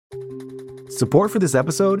Support for this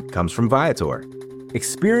episode comes from Viator.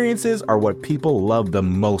 Experiences are what people love the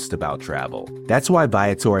most about travel. That's why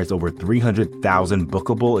Viator has over 300,000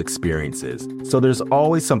 bookable experiences, so there's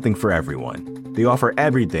always something for everyone. They offer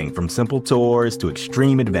everything from simple tours to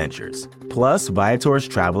extreme adventures. Plus, Viator's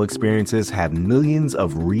travel experiences have millions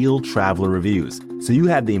of real traveler reviews, so you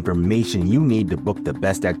have the information you need to book the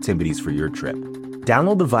best activities for your trip.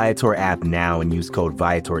 Download the Viator app now and use code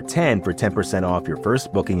Viator10 for 10% off your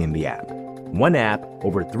first booking in the app. One app,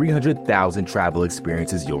 over 300,000 travel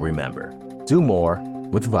experiences you'll remember. Do more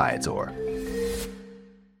with Viator.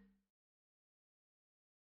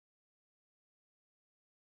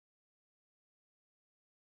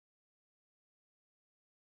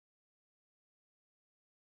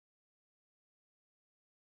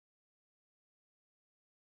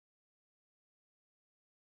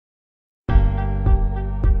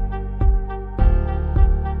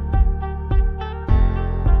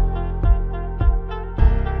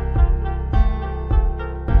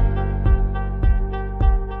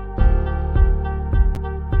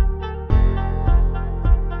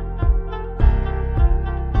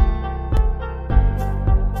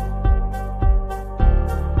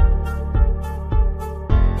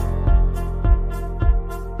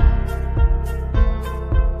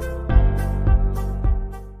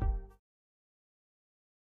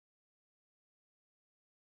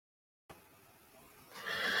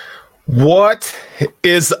 What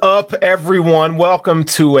is up, everyone? Welcome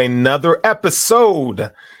to another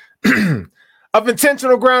episode of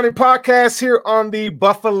Intentional Grounding Podcast here on the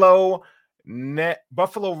Buffalo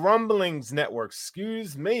Rumblings Network.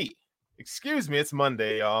 Excuse me. It's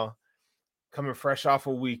Monday, y'all. Coming fresh off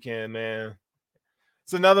a weekend, man.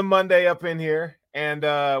 It's another Monday up in here, and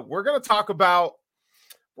we're gonna talk about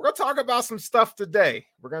some stuff today.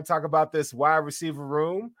 We're gonna talk about this wide receiver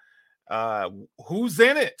room. Who's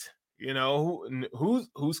in it? You know,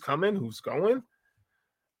 who's coming, who's going?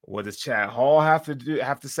 What does Chad Hall have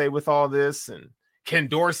to say with all this? And Ken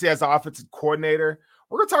Dorsey as the offensive coordinator.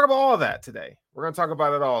 We're gonna talk about all of that today. We're gonna talk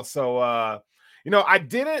about it all. So I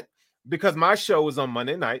didn't, because my show was on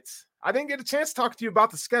Monday nights. I didn't get a chance to talk to you about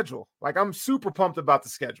the schedule. Like, I'm super pumped about the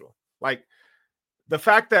schedule. Like, the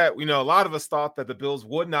fact that, a lot of us thought that the Bills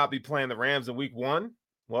would not be playing the Rams in week 1.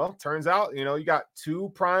 Well, turns out, you got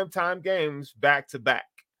 2 primetime games back to back.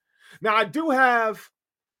 Now, I do have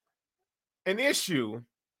an issue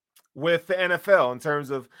with the NFL in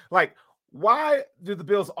terms of, like, why do the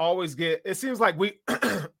Bills always get – it seems like we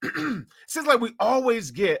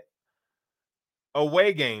always get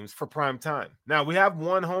away games for prime time. Now, we have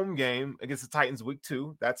one home game against the Titans week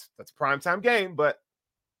 2. That's a primetime game, but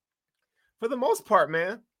for the most part,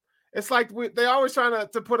 man, it's like they always trying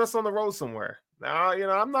to put us on the road somewhere. Now,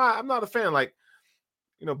 I'm not a fan. Like,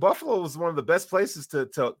 Buffalo is one of the best places to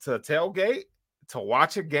tailgate, to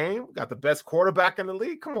watch a game. Got the best quarterback in the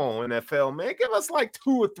league. Come on, NFL, man. Give us like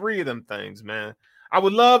 2 or 3 of them things, man. I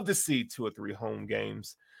would love to see 2 or 3 home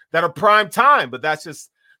games that are prime time, but that's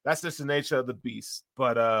just the nature of the beast.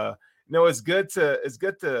 But it's good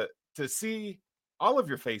to see all of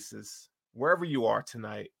your faces wherever you are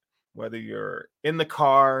tonight, whether you're in the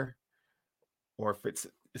car or if it's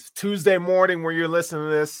Tuesday morning where you're listening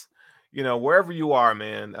to this. Wherever you are,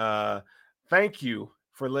 man, thank you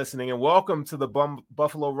for listening and welcome to the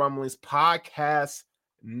Buffalo Rumblings Podcast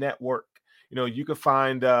Network. You can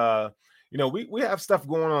find, we have stuff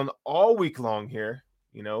going on all week long here.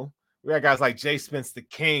 We got guys like Jay Spence the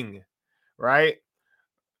King, right?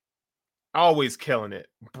 Always killing it.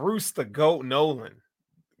 Bruce the Goat Nolan.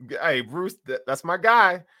 Hey, Bruce, that's my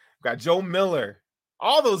guy. Got Joe Miller.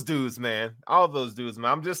 All those dudes, man.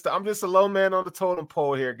 I'm just a low man on the totem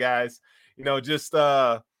pole here, guys. Just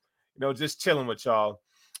chilling with y'all.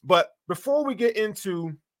 But before we get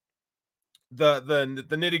into the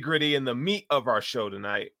nitty-gritty and the meat of our show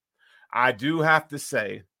tonight, I do have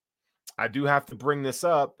to bring this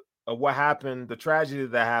up of what happened, the tragedy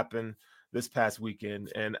that happened this past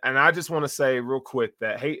weekend. And I just want to say real quick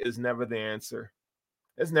that hate is never the answer.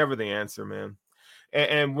 It's never the answer, man.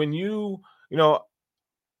 And when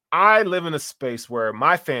I live in a space where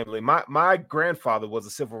my family, my grandfather was a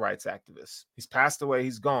civil rights activist. He's passed away.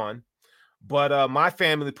 He's gone. But my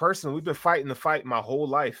family, personally, we've been fighting the fight my whole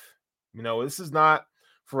life. This is not,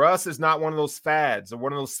 for us, it's not one of those fads or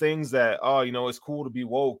one of those things that, it's cool to be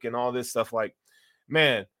woke and all this stuff. Like,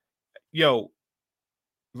 man, learn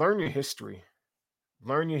your history.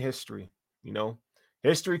 Learn your history.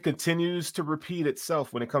 History continues to repeat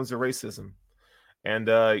itself when it comes to racism. And,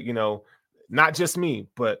 not just me,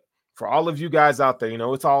 but for all of you guys out there,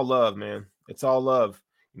 it's all love, man. It's all love.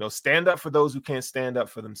 Stand up for those who can't stand up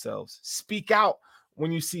for themselves. Speak out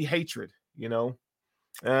when you see hatred. You know,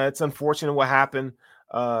 it's unfortunate what happened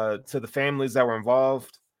to the families that were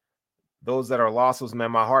involved. Those that are lost,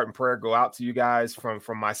 man, my heart and prayer go out to you guys from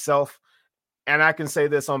myself. And I can say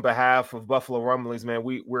this on behalf of Buffalo Rumblings, man.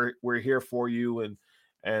 We're here for you,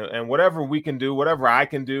 and whatever we can do, whatever I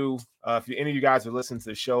can do. If any of you guys are listening to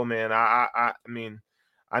the show, man, I mean,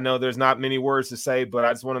 I know there's not many words to say, but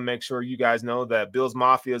I just want to make sure you guys know that Bills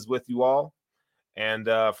Mafia is with you all. And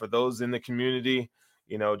for those in the community,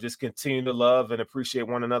 you know, just continue to love and appreciate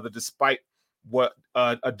one another despite what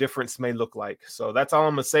a difference may look like. So that's all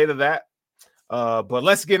I'm going to say to that. But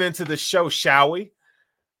let's get into the show, shall we?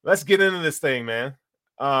 Let's get into this thing, man.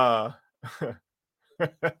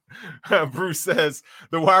 Bruce says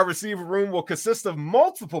the wide receiver room will consist of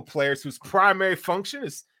multiple players whose primary function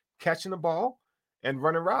is catching the ball and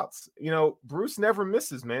running routes. You know, Bruce never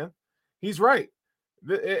misses, man. He's right.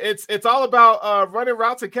 It's all about running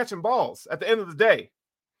routes and catching balls at the end of the day.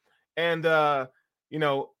 And, you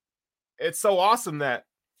know, it's so awesome that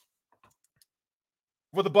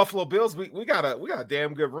for the Buffalo Bills, we got a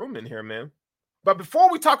damn good room in here, man. But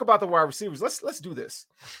before we talk about the wide receivers, let's do this.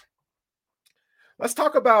 Let's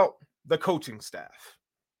talk about the coaching staff.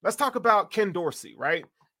 Let's talk about Ken Dorsey, right?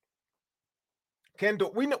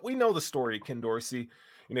 We know the story of Ken Dorsey.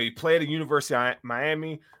 You know, he played at the University of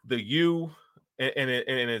Miami, the U, in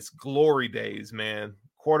its glory days, man.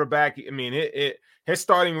 Quarterback. I mean, his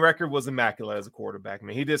starting record was immaculate as a quarterback. I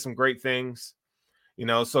mean, he did some great things. You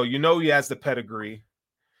know, so you know he has the pedigree.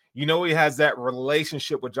 You know, he has that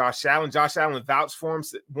relationship with Josh Allen. Josh Allen vouched for him,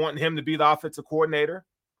 wanting him to be the offensive coordinator.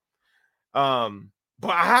 But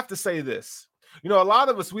I have to say this. You know, a lot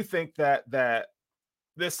of us, we think that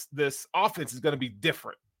this offense is going to be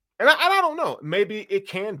different. And I don't know. Maybe it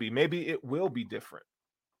can be. Maybe it will be different.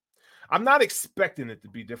 I'm not expecting it to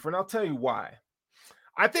be different. I'll tell you why.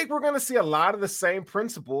 I think we're going to see a lot of the same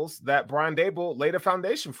principles that Brian Daboll laid a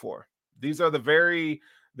foundation for. These are the very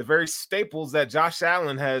staples that Josh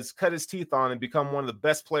Allen has cut his teeth on and become one of the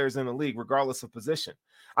best players in the league, regardless of position.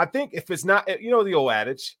 I think if it's not, you know, the old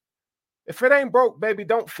adage, if it ain't broke, baby,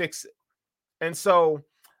 don't fix it. And so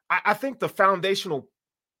I think the foundational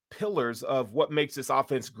pillars of what makes this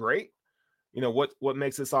offense great, you know, what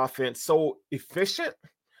makes this offense so efficient,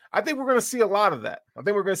 I think we're going to see a lot of that. I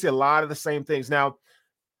think we're going to see a lot of the same things. Now,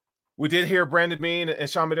 we did hear Brandon Beane and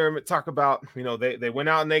Sean McDermott talk about, you know, they went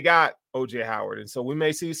out and they got O.J. Howard. And so we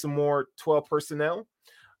may see some more 12 personnel.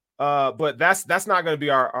 But that's not going to be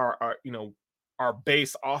our you know, our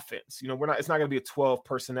base offense. You know, it's not going to be a 12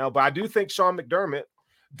 personnel. But I do think Sean McDermott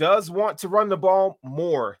does want to run the ball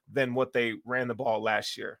more than what they ran the ball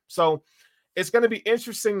last year. So it's going to be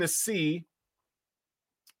interesting to see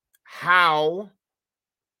what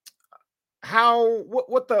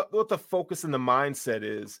the focus and the mindset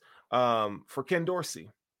is for Ken Dorsey.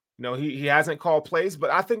 You know, he hasn't called plays, but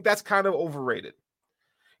I think that's kind of overrated.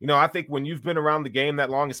 You know, I think when you've been around the game that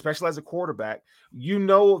long, especially as a quarterback, you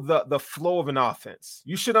know the flow of an offense.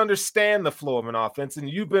 You should understand the flow of an offense, and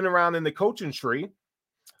you've been around in the coaching tree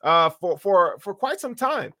for quite some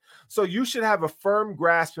time. So you should have a firm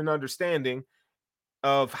grasp and understanding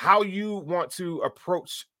of how you want to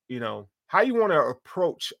approach, you know, how you want to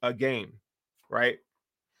approach a game, right?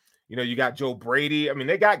 You know, you got Joe Brady. I mean,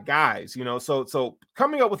 they got guys, you know, so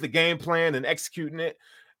coming up with the game plan and executing it,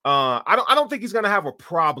 I don't think he's going to have a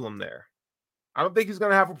problem there. I don't think he's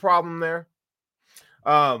going to have a problem there.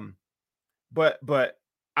 But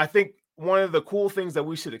I think one of the cool things that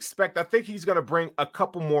we should expect, I think he's going to bring a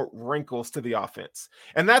couple more wrinkles to the offense.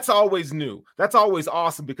 And that's always new. That's always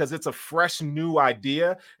awesome because it's a fresh, new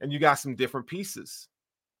idea and you got some different pieces.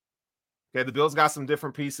 Okay, the Bills got some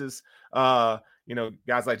different pieces. You know,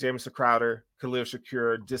 guys like Jameson, Crowder, Khalil,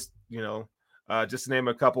 Shakir, just to name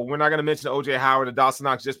a couple. We're not going to mention O.J. Howard and Dawson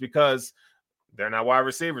Knox just because they're not wide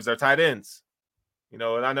receivers. They're tight ends. You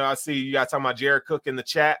know, and I know I see you guys talking about Jared Cook in the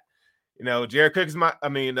chat. You know, Jared Cook is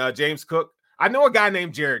James Cook. I know a guy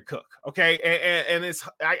named Jared Cook, okay? And it's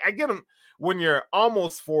I get him when you're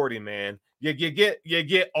almost 40, man. You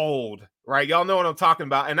get old, right? Y'all know what I'm talking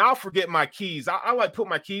about. And I'll forget my keys. I like put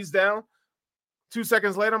my keys down. 2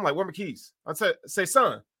 seconds later, I'm like, where are my keys? I say,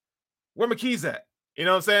 son, where my keys at? You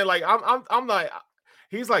know what I'm saying? Like, I'm like,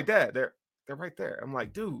 he's like, Dad, they're right there. I'm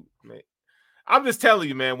like, dude, man. I'm just telling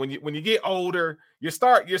you, man, when you get older, you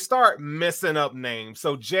start messing up names.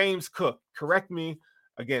 So James Cook, correct me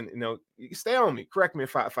again, you know, you stay on me. Correct me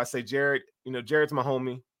if I say Jared, you know, Jared's my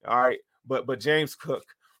homie. All right. But James Cook,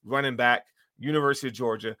 running back, University of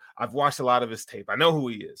Georgia. I've watched a lot of his tape. I know who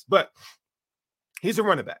he is, but he's a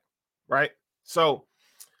running back, right? So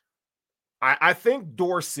I think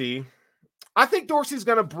Dorsey's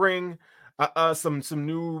going to bring some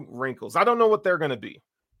new wrinkles. I don't know what they're going to be.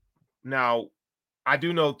 Now, I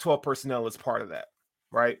do know 12 personnel is part of that,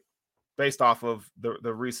 right? Based off of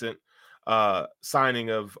the recent signing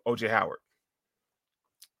of O.J. Howard.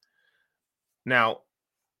 Now,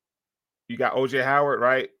 you got O.J. Howard,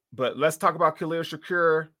 right? But let's talk about Khalil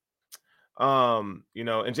Shakir, and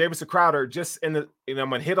Jameson Crowder. Just in the, I'm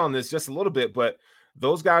going to hit on this just a little bit, but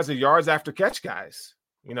those guys are yards after catch guys.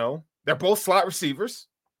 They're both slot receivers.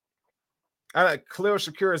 Khalil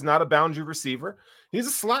Shakir is not a boundary receiver. He's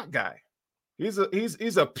a slot guy. He's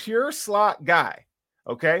a pure slot guy.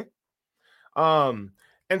 Okay. And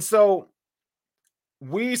so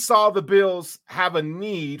we saw the Bills have a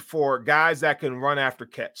need for guys that can run after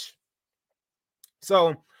catch.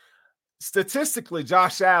 So statistically,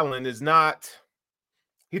 Josh Allen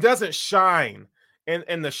he doesn't shine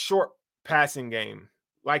in the short passing game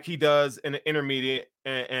like he does in the intermediate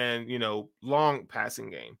and long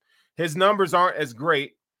passing game. His numbers aren't as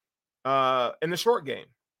great in the short game.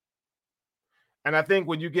 And I think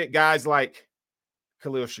when you get guys like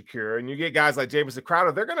Khalil Shakir and you get guys like Jameson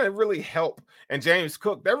Crowder, they're going to really help. And James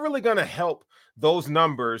Cook, they're really going to help those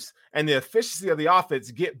numbers and the efficiency of the offense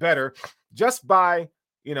get better just by,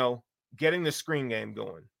 getting the screen game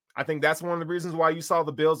going. I think that's one of the reasons why you saw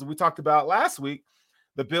the Bills that we talked about last week,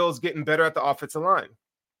 the Bills getting better at the offensive line.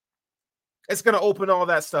 It's going to open all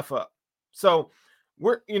that stuff up. So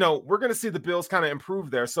we're going to see the Bills kind of improve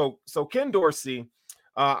there. So Ken Dorsey,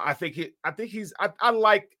 I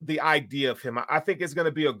like the idea of him. I think it's going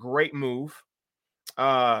to be a great move.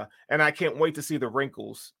 And I can't wait to see the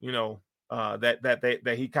wrinkles,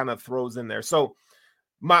 that he kind of throws in there. So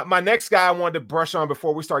my next guy I wanted to brush on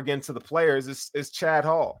before we start getting to the players is Chad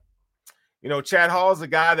Hall. Chad Hall is a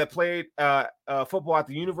guy that played football at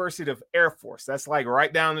the University of Air Force. That's like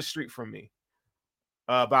right down the street from me,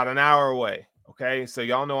 about an hour away. Okay, so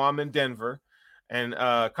y'all know I'm in Denver, and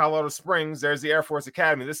Colorado Springs. There's the Air Force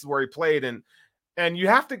Academy. This is where he played, and you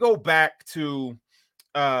have to go back to,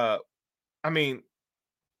 one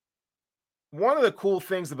of the cool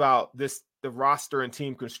things about the roster and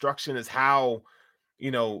team construction is how,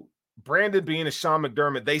 Brandon Beane and Sean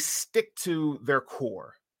McDermott, they stick to their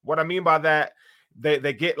core. What I mean by that,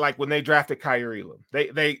 they get, like when they drafted Kyer Elam,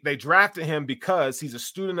 they drafted him because he's a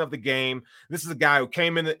student of the game. This is a guy who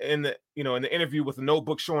came in the interview with a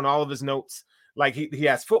notebook showing all of his notes. Like he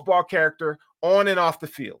has football character on and off the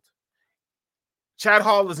field. Chad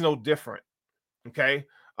Hall is no different. Okay.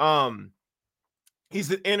 He's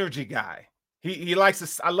an energy guy. He likes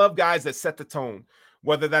to, I love guys that set the tone,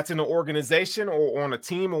 whether that's in an organization or on a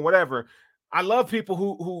team or whatever. I love people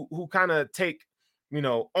who kind of take,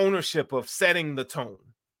 ownership of setting the tone,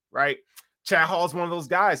 right? Chad Hall's one of those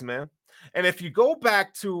guys, man. And if you go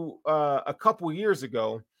back to a couple years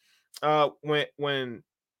ago, when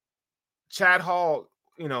Chad Hall,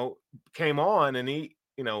 came on and he,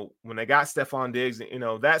 when they got Stephon Diggs,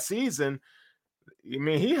 that season,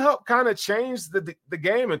 he helped kind of change the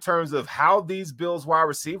game in terms of how these Bills wide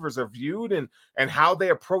receivers are viewed and how they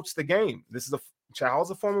approach the game. Chad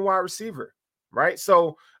Hall's a former wide receiver, right?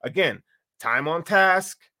 So again, time on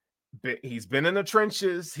task. He's been in the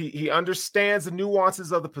trenches. He understands the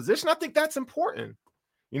nuances of the position. I think that's important.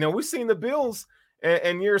 We've seen the Bills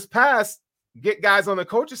in years past get guys on the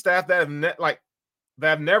coaching staff that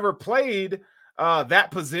have never played that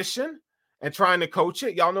position and trying to coach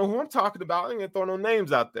it. Y'all know who I'm talking about. I ain't gonna throw no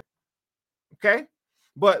names out there. Okay.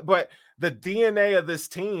 But the DNA of this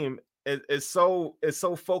team is so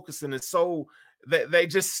focused, and it's so that they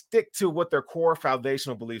just stick to what their core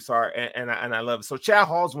foundational beliefs are. And I love it. So Chad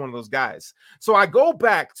Hall's one of those guys. So I go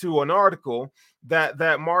back to an article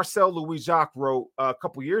that Marcel Louis-Jacques wrote a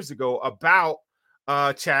couple years ago about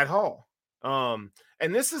Chad Hall.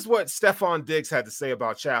 And this is what Stephon Diggs had to say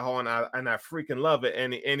about Chad Hall, and I freaking love it.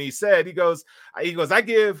 And he said, he goes, I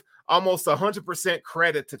give almost 100%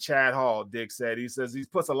 credit to Chad Hall, Diggs said. He says he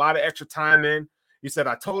puts a lot of extra time in. He said,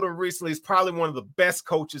 I told him recently he's probably one of the best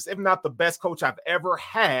coaches, if not the best coach I've ever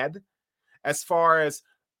had, as far as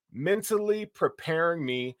mentally preparing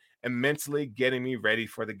me and mentally getting me ready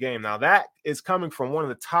for the game. Now, that is coming from one of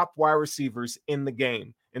the top wide receivers in the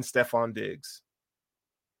game, in Stephon Diggs.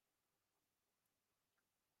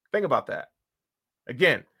 Think about that.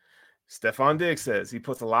 Again, Stephon Diggs says he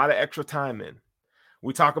puts a lot of extra time in.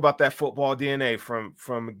 We talk about that football DNA from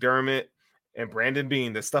McDermott and Brandon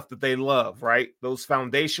Beane, the stuff that they love, right? Those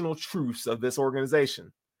foundational truths of this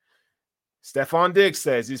organization. Stephon Diggs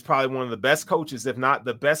says he's probably one of the best coaches, if not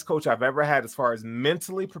the best coach I've ever had, as far as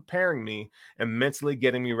mentally preparing me and mentally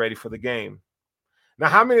getting me ready for the game. Now,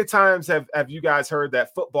 how many times have you guys heard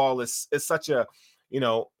that football is such a,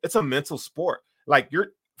 it's a mental sport? Like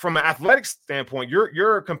from an athletic standpoint,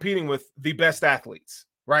 you're competing with the best athletes,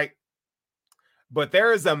 right? But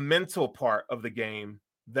there is a mental part of the game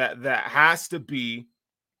that has to be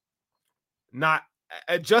not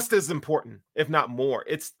just as important, if not more.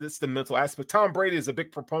 It's the mental aspect. Tom Brady is a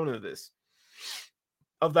big proponent of this,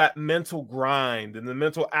 of that mental grind and the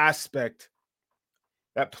mental aspect,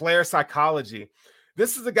 that player psychology.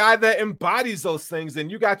 This is a guy that embodies those things, and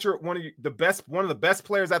you got one of the best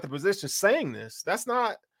players at the position saying this. That's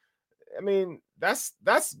not, I mean, that's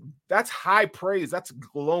high praise. That's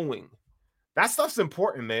glowing. That stuff's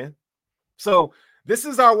important, man. So this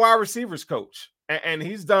is our wide receivers coach, and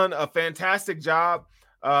he's done a fantastic job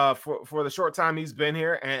for the short time he's been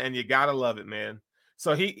here, and you gotta love it, man.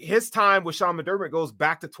 So his time with Sean McDermott goes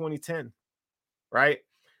back to 2010, right?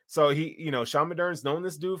 So Sean McDermott's known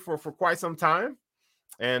this dude for quite some time,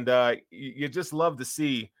 and you just love to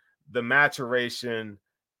see the maturation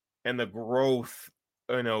and the growth,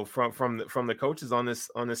 from the coaches on this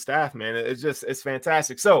staff, man. It's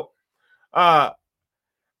fantastic. So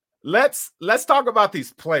let's talk about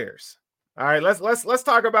these players. All right, let's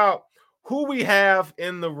talk about who we have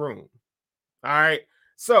in the room. All right,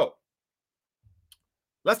 so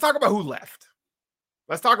let's talk about who left.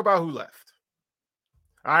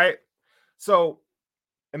 All right, so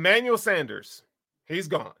Emmanuel Sanders, he's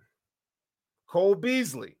gone. Cole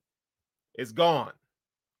Beasley is gone.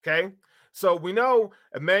 Okay, so we know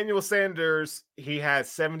Emmanuel Sanders, he had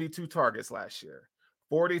 72 targets last year,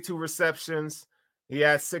 42 receptions. He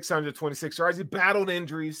had 626 yards. He battled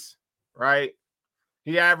injuries, right?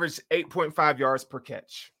 He averaged 8.5 yards per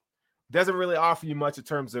catch. Doesn't really offer you much in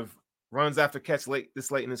terms of runs after catch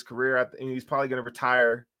this late in his career. And he's probably going to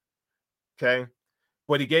retire, okay?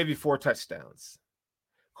 But he gave you 4 touchdowns.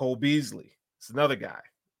 Cole Beasley is another guy.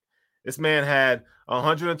 This man had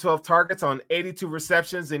 112 targets on 82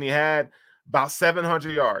 receptions, and he had about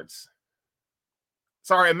 700 yards.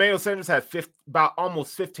 Sorry, Emmanuel Sanders had about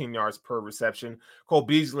almost 15 yards per reception. Cole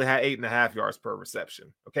Beasley had 8.5 yards per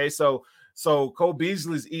reception. Okay, so Cole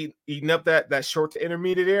Beasley's eating up that short to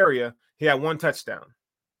intermediate area. He had 1 touchdown.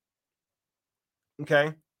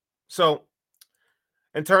 Okay, so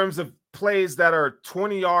in terms of plays that are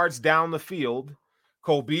 20 yards down the field,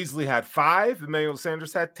 Cole Beasley had 5. Emmanuel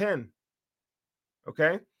Sanders had 10.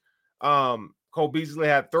 Okay, Cole Beasley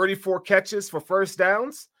had 34 catches for first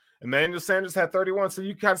downs. Emmanuel Sanders had 31, so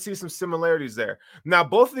you kind of see some similarities there. Now,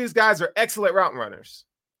 both of these guys are excellent route runners.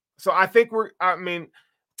 So I think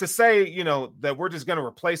to say, that we're just going to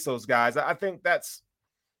replace those guys, I think that's,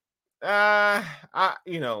 I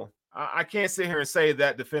can't sit here and say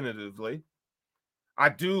that definitively. I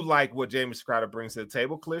do like what Jameson Crowder brings to the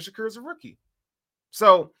table. Khalil Shakir is a rookie.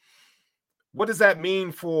 So what does that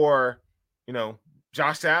mean for,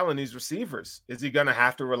 Josh Allen, these receivers? Is he going to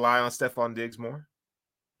have to rely on Stephon Diggs more?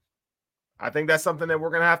 I think that's something that we're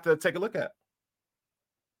going to have to take a look at.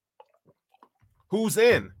 Who's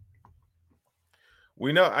in?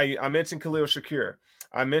 We know I mentioned Khalil Shakir.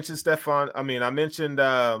 I mentioned Stephon. I mentioned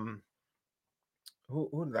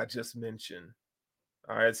who did I just mention?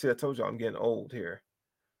 All right, see, I told you I'm getting old here.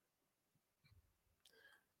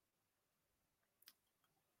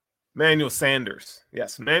 Emmanuel Sanders.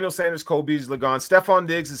 Yes, Emmanuel Sanders, Cole Beasley gone. Stephon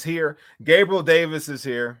Diggs is here. Gabriel Davis is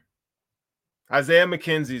here. Isaiah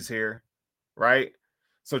McKenzie's here. Right?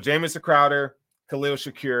 So Jameson Crowder, Khalil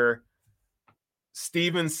Shakir,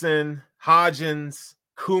 Stevenson, Hodgins,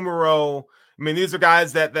 Kumaro. These are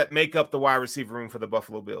guys that make up the wide receiver room for the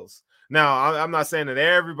Buffalo Bills. Now, I'm not saying that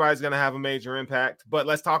everybody's going to have a major impact, but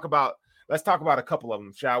let's talk about a couple of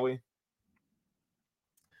them, shall we?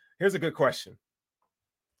 Here's a good question.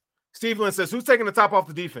 Steve Lynn says, who's taking the top off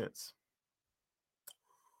the defense?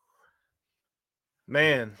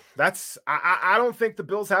 Man, I don't think the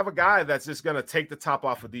Bills have a guy that's just going to take the top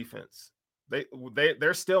off of defense.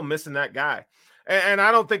 They're still missing that guy. And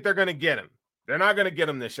I don't think they're going to get him. They're not going to get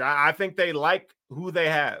him this year. I think they like who they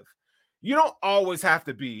have. You don't always have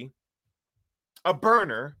to be a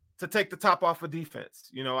burner to take the top off of defense.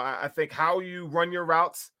 I think how you run your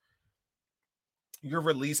routes, your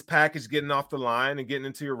release package, getting off the line and getting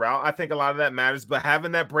into your route, I think a lot of that matters. But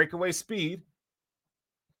having that breakaway speed,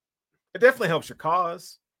 it definitely helps your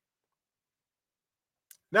cause.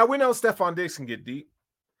 Now, we know Stephon Diggs can get deep.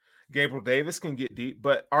 Gabriel Davis can get deep.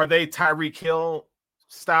 But are they Tyreek Hill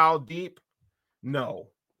style deep? No.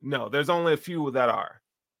 There's only a few that are.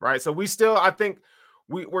 Right? So I think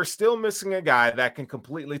we're still missing a guy that can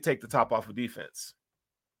completely take the top off of defense.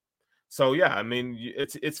 So, yeah,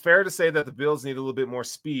 it's fair to say that the Bills need a little bit more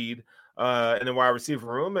speed in the wide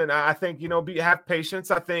receiver room. And I think, have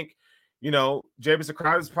patience. I think, Jameson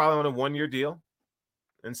Crowder is probably on a 1-year deal.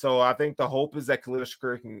 And so I think the hope is that Khalil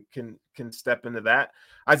Shakir can step into that.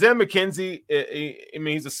 Isaiah McKenzie, I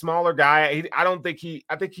mean, he's a smaller guy. I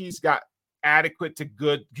think he's got adequate to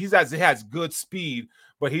good. He has good speed,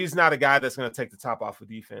 but he's not a guy that's going to take the top off of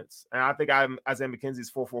defense. And I think Isaiah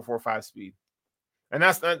McKenzie's 4.45 speed. And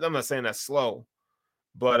I'm not saying that's slow,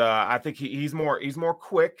 but I think he's more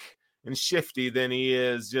quick and shifty than he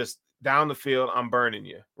is just down the field. I'm burning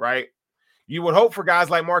you, right? You would hope for guys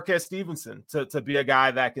like Marquez Stevenson to be a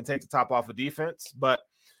guy that can take the top off of defense, but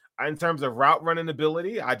in terms of route running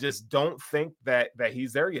ability, I just don't think that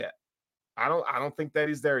he's there yet. I don't think that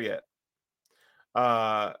he's there yet.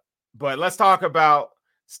 But let's talk about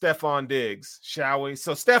Stefon Diggs, shall we?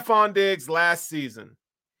 So Stefon Diggs last season,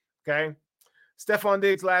 okay? Stefon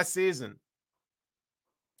Diggs last season,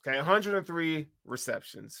 okay, 103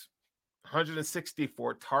 receptions,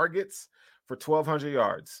 164 targets for 1,200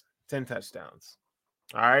 yards. 10 touchdowns.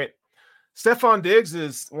 All right. Stefon Diggs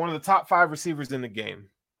is one of the top 5 receivers in the game.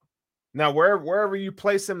 Now, wherever you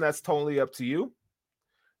place him, that's totally up to you.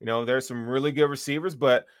 You know, there's some really good receivers,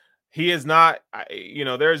 but he is not,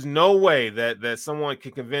 there's no way that someone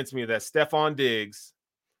can convince me that Stefon Diggs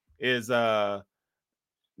is not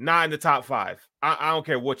in the top 5. I don't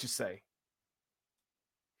care what you say.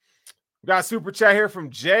 We got a super chat here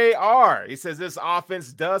from JR. He says this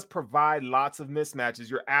offense does provide lots of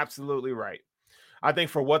mismatches. You're absolutely right. I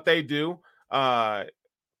think for what they do from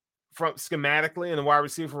schematically in the wide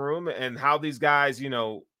receiver room and how these guys,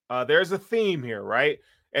 there's a theme here, right?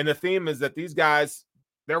 And the theme is that these guys,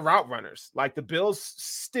 they're route runners. Like the Bills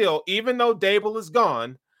still, even though Dable is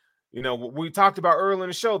gone, we talked about earlier in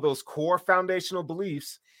the show, those core foundational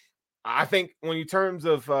beliefs. I think when in terms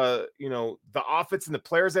of, the offense and the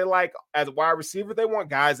players they like as a wide receiver, they want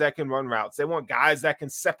guys that can run routes. They want guys that can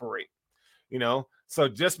separate, So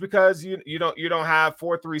just because you don't have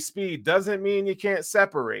 4.3 speed doesn't mean you can't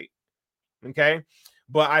separate. Okay.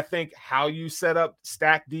 But I think how you set up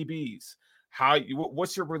stack DBs,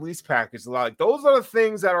 what's your release package like? Those are the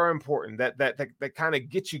things that are important that kind of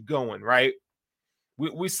get you going, right?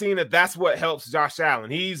 We've seen that that's what helps Josh Allen.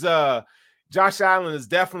 Josh Allen is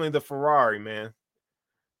definitely the Ferrari, man.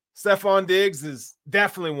 Stefon Diggs is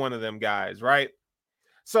definitely one of them guys, right?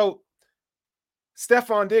 So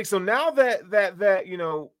Stefon Diggs. So now that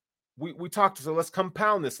we talked. So let's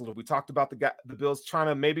compound this a little. We talked about the Bills trying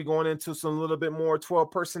to maybe going into some little bit more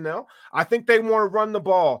 12 personnel. I think they want to run the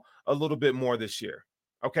ball a little bit more this year.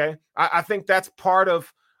 Okay, I think that's part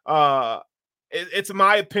of. It's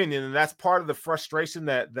my opinion, and that's part of the frustration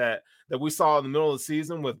that we saw in the middle of the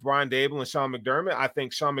season with Brian Dable and Sean McDermott. I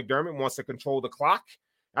think Sean McDermott wants to control the clock.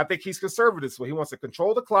 I think he's conservative, so he wants to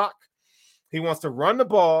control the clock. He wants to run the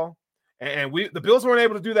ball, and the Bills weren't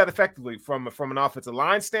able to do that effectively from an offensive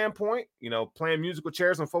line standpoint. Playing musical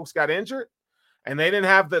chairs when folks got injured, and they didn't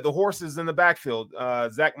have the horses in the backfield.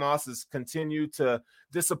 Zach Moss has continued to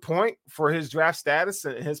disappoint for his draft status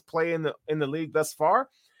and his play in the league thus far.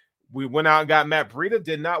 We went out and got Matt Breida,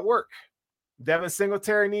 did not work. Devin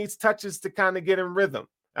Singletary needs touches to kind of get in rhythm.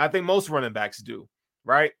 I think most running backs do,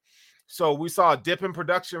 right? So we saw a dip in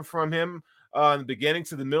production from him in the beginning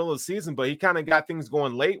to the middle of the season, but he kind of got things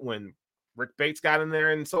going late when Rick Bates got in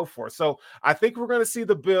there and so forth. So I think we're going to see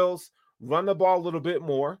the Bills run the ball a little bit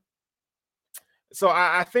more. So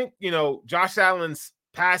I think, Josh Allen's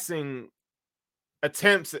passing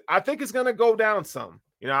attempts, I think it's going to go down some.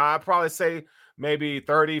 I'd probably say maybe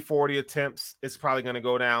 30, 40 attempts is probably going to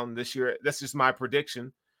go down this year. That's just my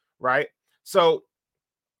prediction, right? So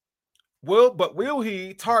will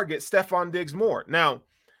he target Stefon Diggs more? Now,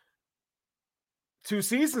 2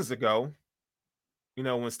 seasons ago, when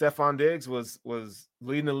Stefon Diggs was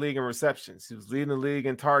leading the league in receptions, he was leading the league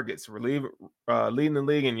in targets, leading the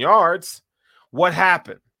league in yards. What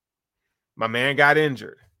happened? My man got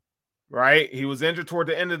injured, right? He was injured toward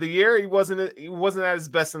the end of the year. He wasn't at his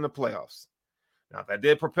best in the playoffs. Now, that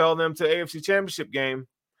did propel them to AFC Championship game,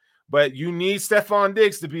 but you need Stefon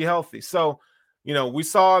Diggs to be healthy. So, we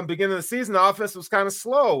saw in the beginning of the season, the offense was kind of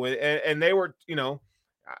slow, and they were,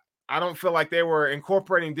 I don't feel like they were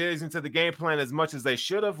incorporating Diggs into the game plan as much as they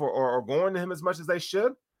should have or going to him as much as they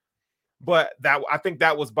should. But I think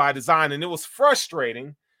that was by design, and it was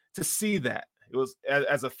frustrating to see that. It was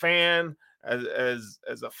as a fan, as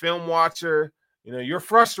a film watcher, you're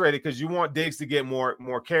frustrated because you want Diggs to get more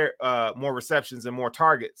receptions and more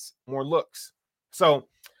targets, more looks. So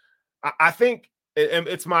I think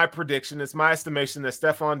it's my prediction, it's my estimation that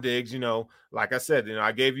Stefon Diggs, like I said,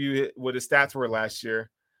 I gave you what his stats were last year.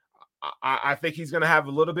 I think he's going to have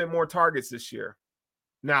a little bit more targets this year.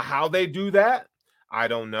 Now, how they do that, I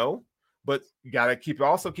don't know. But you got to keep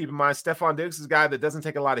in mind, Stefon Diggs is a guy that doesn't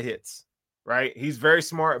take a lot of hits. right? He's very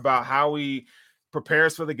smart about how he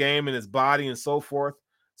prepares for the game and his body and so forth.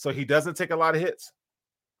 So he doesn't take a lot of hits.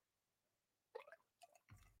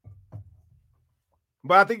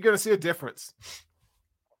 But I think you're going to see a difference.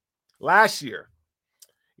 Last year,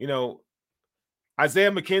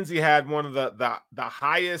 Isaiah McKenzie had one of the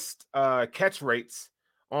highest catch rates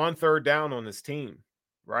on third down on his team,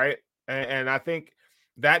 right? And I think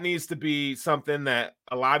that needs to be something that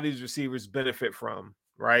a lot of these receivers benefit from,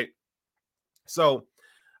 right? So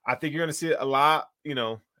I think you're going to see a lot,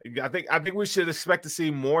 I think we should expect to see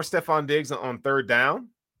more Stephon Diggs on third down.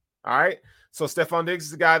 All right. So Stephon Diggs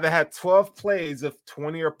is the guy that had 12 plays of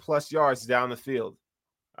 20 or plus yards down the field.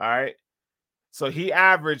 All right. So he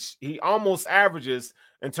almost averages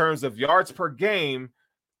in terms of yards per game,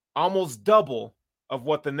 almost double of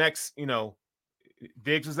what the next,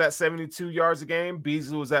 Diggs was at 72 yards a game.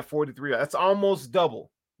 Beasley was at 43. That's almost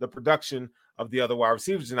double the production of the other wide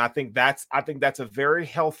receivers. And I think that's a very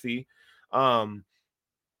healthy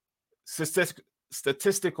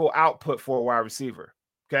statistical output for a wide receiver.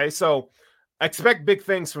 Okay. So expect big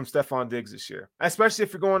things from Stephon Diggs this year, especially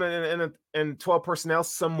if you're going in 12 personnel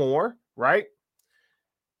some more, right?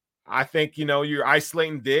 I think, you're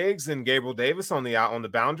isolating Diggs and Gabriel Davis on the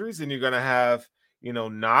boundaries, and you're going to have,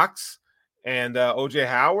 Knox and OJ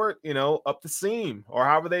Howard, up the seam, or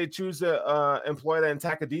however they choose to employ that and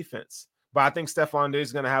attack a defense. But I think Stephon Diggs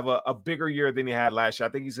is going to have a bigger year than he had last year.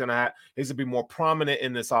 I think he's going to be more prominent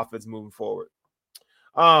in this offense moving forward.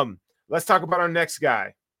 Let's talk about our next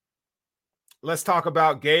guy. Let's talk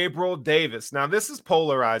about Gabriel Davis. Now, this is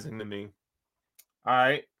polarizing to me. All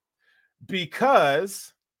right.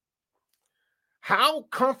 Because how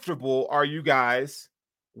comfortable are you guys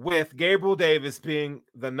with Gabriel Davis being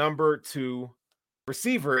the number 2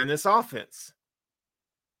 receiver in this offense?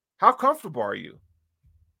 How comfortable are you?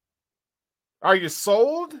 Are you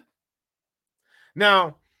sold?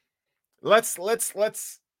 Now, let's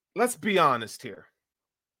be honest here.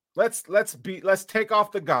 Let's take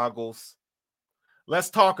off the goggles.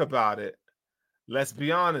 Let's talk about it. Let's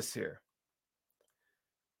be honest here.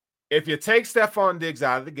 If you take Stephon Diggs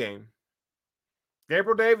out of the game,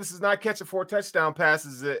 Gabriel Davis is not catching 4 touchdown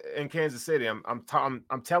passes in Kansas City.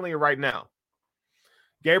 I'm telling you right now.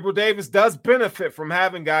 Gabriel Davis does benefit from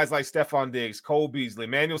having guys like Stephon Diggs, Cole Beasley,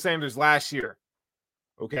 Emmanuel Sanders last year.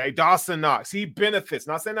 Okay, Dawson Knox. He benefits.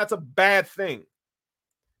 Not saying that's a bad thing,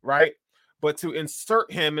 right? But to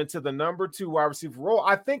insert him into the number 2 wide receiver role,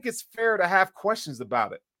 I think it's fair to have questions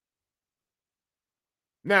about it.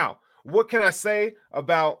 Now, what can I say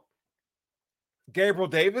about Gabriel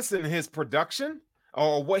Davis and his production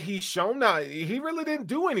or what he's shown? Now, he really didn't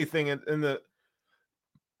do anything in the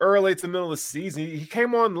early to middle of the season. He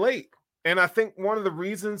came on late. And I think one of the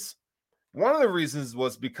reasons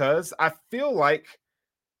was because I feel like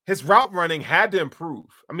his route running had to improve.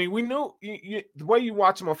 I mean, we knew the way you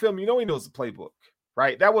watch him on film, he knows the playbook,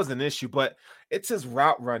 right? That was an issue, but it's his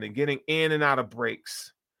route running, getting in and out of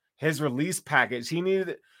breaks, his release package.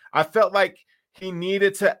 I felt like he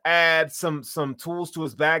needed to add some tools to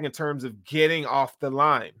his bag in terms of getting off the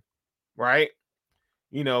line, right?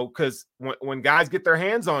 Because when guys get their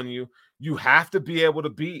hands on you, you have to be able to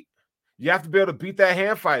beat that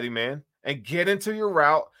hand fighting, man, and get into your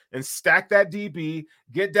route and stack that DB,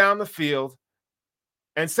 get down the field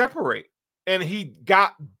and separate. And he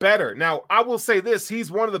got better. Now, I will say this,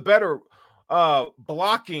 he's one of the better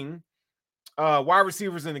blocking wide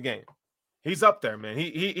receivers in the game. He's up there, man.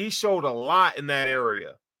 He showed a lot in that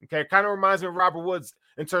area. Okay, kind of reminds me of Robert Woods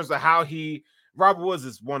in terms of how Robert Woods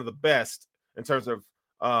is one of the best in terms of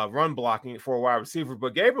run blocking for a wide receiver.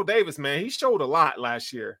 But Gabriel Davis, man, he showed a lot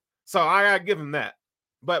last year. So I gotta give him that.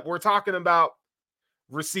 But we're talking about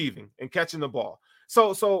receiving and catching the ball.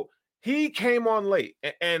 So he came on late.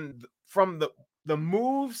 And from the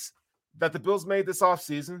moves that the Bills made this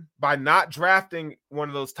offseason by not drafting one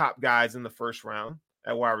of those top guys in the first round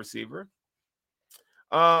at wide receiver,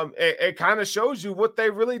 it kind of shows you what they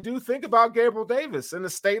really do think about Gabriel Davis and the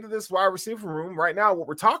state of this wide receiver room right now. What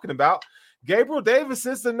we're talking about, Gabriel Davis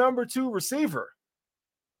is the number 2 receiver.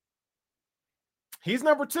 He's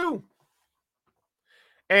number 2.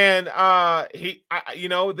 And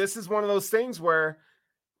this is one of those things where,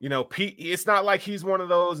 it's not like he's one of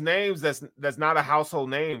those names that's not a household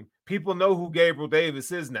name. People know who Gabriel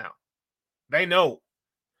Davis is now. They know.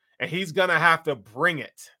 And he's going to have to bring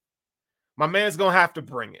it. My man's going to have to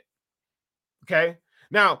bring it. Okay?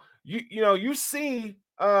 Now, you see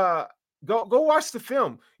go watch the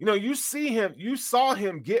film. You saw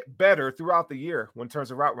him get better throughout the year in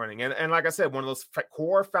terms of route running. And like I said, one of those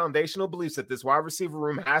core foundational beliefs that this wide receiver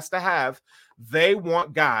room has to have, they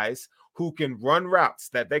want guys who can run routes,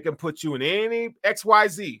 that they can put you in any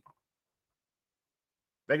XYZ.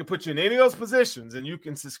 They can put you in any of those positions and you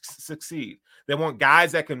can succeed. They want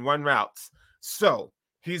guys that can run routes. So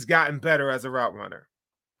he's gotten better as a route runner.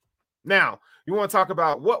 Now, you want to talk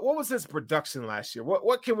about what was his production last year?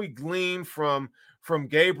 What can we glean from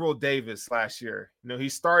Gabriel Davis last year? He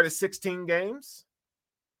started 16 games.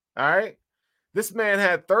 All right. This man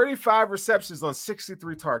had 35 receptions on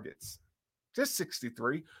 63 targets. Just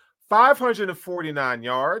 63. 549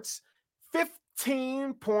 yards,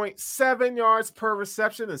 15.7 yards per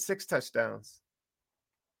reception, and 6 touchdowns.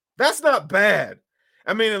 That's not bad.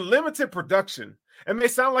 I mean, in limited production. It may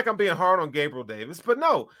sound like I'm being hard on Gabriel Davis, but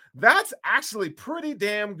no, that's actually pretty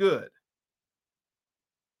damn good.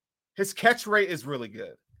 His catch rate is really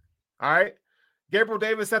good. All right. Gabriel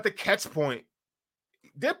Davis at the catch point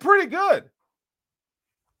did pretty good.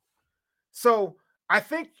 So I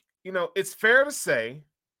think, it's fair to say,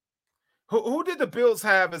 who did the Bills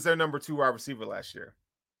have as their number 2 wide receiver last year?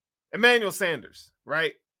 Emmanuel Sanders,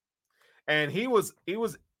 right? And he was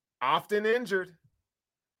often injured.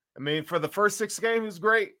 I mean, for the first 6 games, he was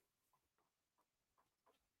great.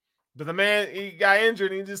 But the man, he got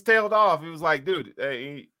injured and he just tailed off. He was like, dude,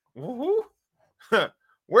 hey, who?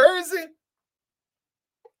 Where is he?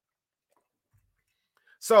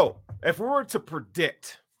 So if we were to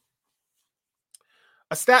predict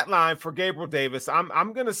a stat line for Gabriel Davis,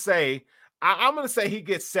 I'm going to say he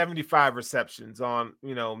gets 75 receptions on,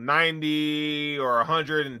 90 or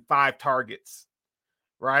 105 targets,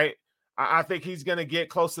 right? I think he's going to get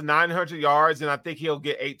close to 900 yards, and I think he'll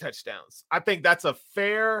get 8 touchdowns. I think that's a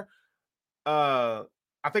fair I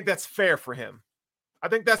think that's fair for him. I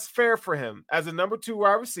think that's fair for him as a number 2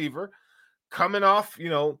 wide receiver coming off,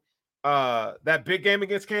 that big game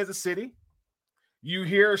against Kansas City. You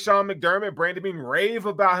hear Sean McDermott, Brandon Beane rave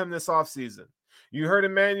about him this offseason. You heard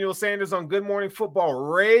Emmanuel Sanders on Good Morning Football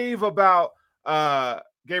rave about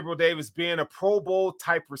Gabriel Davis being a Pro Bowl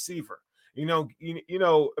type receiver.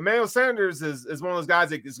 Emmanuel Sanders is one of those guys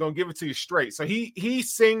that is going to give it to you straight. So he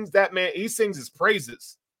sings that man. He sings his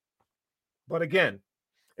praises. But again,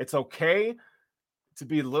 it's okay to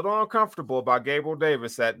be a little uncomfortable about Gabriel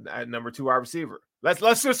Davis at number 2 wide receiver.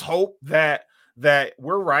 Let's just hope that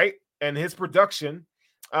we're right and his production,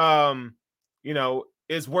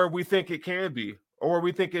 is where we think it can be or where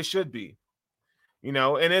we think it should be.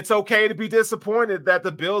 And it's okay to be disappointed that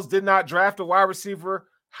the Bills did not draft a wide receiver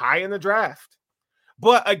high in the draft.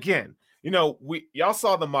 But again, y'all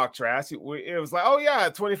saw the mock draft. It was like, oh yeah,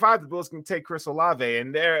 at 25, the Bills can take Chris Olave,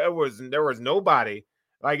 and there was nobody.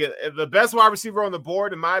 Like the best wide receiver on the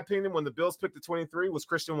board, in my opinion, when the Bills picked the 23 was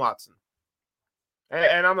Christian Watson.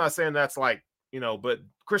 And I'm not saying that's like, but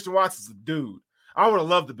Christian Watson's a dude. I would have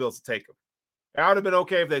loved the Bills to take him. I would have been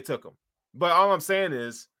okay if they took him. But all I'm saying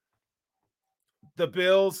is the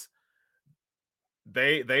Bills,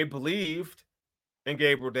 they believed in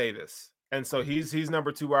Gabriel Davis. And so he's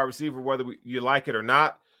number 2 wide receiver, whether you like it or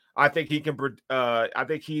not. I think he can. I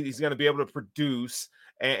think he's going to be able to produce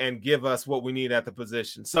and give us what we need at the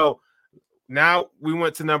position. So now we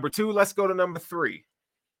went to number 2. Let's go to number 3.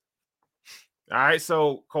 All right.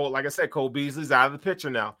 So Cole, like I said, Cole Beasley's out of the picture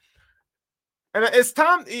now, and it's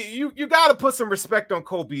time you got to put some respect on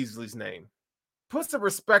Cole Beasley's name. Put some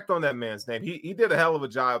respect on that man's name. He did a hell of a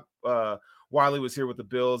job while he was here with the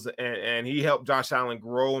Bills, and he helped Josh Allen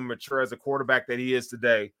grow and mature as a quarterback that he is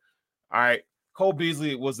today. All right. Cole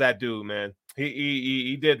Beasley was that dude, man.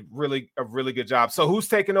 He did a really good job. So who's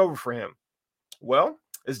taking over for him? Well,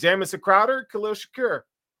 it's Jameson Crowder, Khalil Shakir.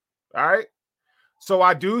 All right. So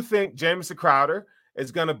I do think Jameson Crowder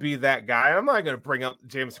is going to be that guy. I'm not going to bring up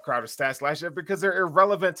Jameson Crowder's stats last year because they're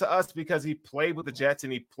irrelevant to us because he played with the Jets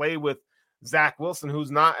and he played with Zach Wilson,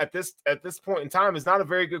 who's not at this point in time is not a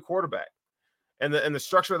very good quarterback. And the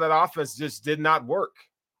structure of that offense just did not work.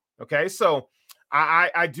 Okay. So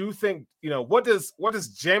I do think, what does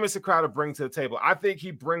Jameson Crowder bring to the table? I think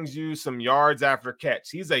he brings you some yards after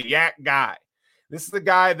catch. He's a yak guy. This is the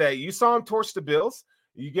guy that you saw him torch the Bills.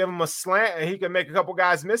 You give him a slant and he can make a couple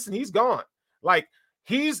guys miss and he's gone. Like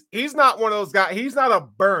he's not one of those guys. He's not a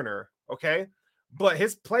burner. Okay. But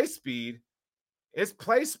his play speed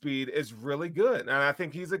is really good. And I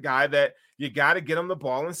think he's a guy that you got to get him the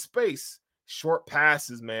ball in space, short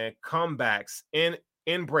passes, man, comebacks in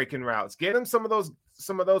breaking routes. Get him some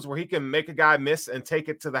of those where he can make a guy miss and take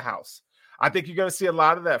it to the house. I think you're going to see a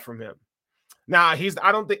lot of that from him. Now,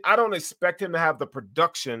 I don't expect him to have the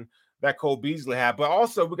production that Cole Beasley had, but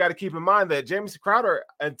also we got to keep in mind that Jameson Crowder,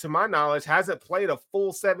 to my knowledge, hasn't played a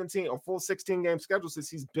full 17 or full 16 game schedule since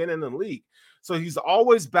he's been in the league. So he's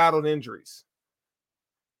always battled injuries.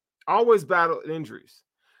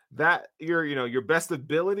 that your best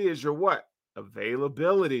ability is your what?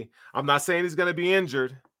 Availability. I'm not saying he's going to be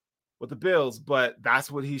injured with the Bills, but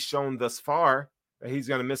that's what he's shown thus far, that he's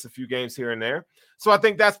going to miss a few games here and there. So I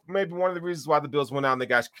think that's maybe one of the reasons why the Bills went out and they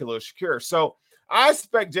got Khalil Shakir. So I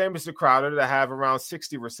expect Jameson Crowder to have around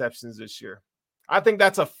 60 receptions this year. I think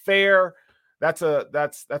that's a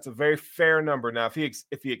very fair number. Now,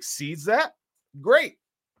 if he exceeds that, great.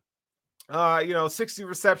 60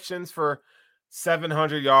 receptions for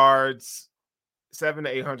 700 yards, 700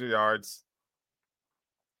 to 800 yards.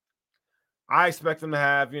 I expect them to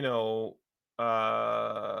have, 4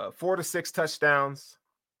 to 6 touchdowns.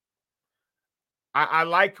 I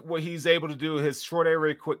like what he's able to do, his short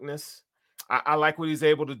area quickness. I like what he's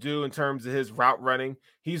able to do in terms of his route running.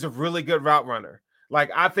 He's a really good route runner.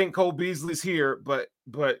 Like, I think Cole Beasley's here, but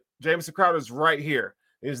Jameson Crowder's right here.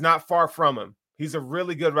 He's not far from him. He's a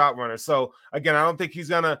really good route runner. So, again, I don't think he's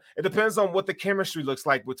going to – it depends on what the chemistry looks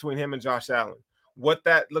like between him and Josh Allen. What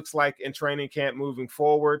that looks like in training camp moving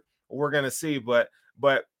forward, we're going to see. But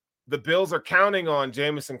the Bills are counting on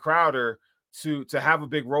Jameson Crowder to have a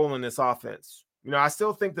big role in this offense. I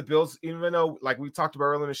still think the Bills, even though, like we talked about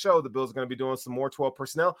earlier in the show, the Bills are going to be doing some more 12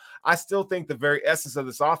 personnel. I still think the very essence of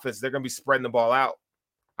this offense, they're going to be spreading the ball out.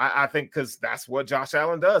 I think because that's what Josh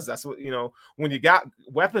Allen does. That's what, when you got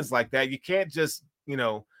weapons like that, you can't just,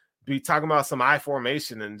 be talking about some I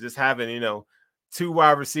formation and just having, 2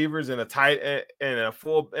 wide receivers and a tight end and a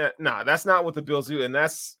full. Nah, that's not what the Bills do. And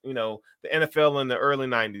that's, the NFL in the early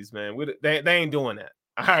 90s, man. They ain't doing that.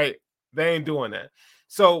 All right. They ain't doing that.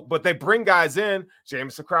 So, but they bring guys in,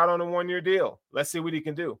 Jameson Crowder on a 1-year deal. Let's see what he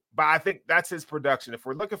can do. But I think that's his production. If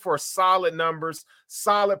we're looking for solid numbers,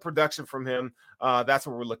 solid production from him, that's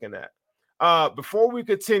what we're looking at. Before we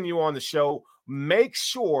continue on the show, make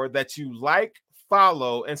sure that you like,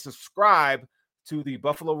 follow, and subscribe to the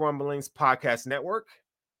Buffalo Rumblings Podcast Network.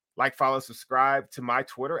 Like, follow, subscribe to my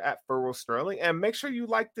Twitter at Furrowh Sterling, and make sure you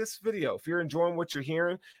like this video. If you're enjoying what you're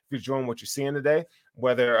hearing, if you're enjoying what you're seeing today,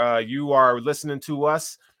 whether you are listening to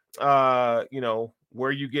us,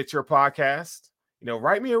 where you get your podcast,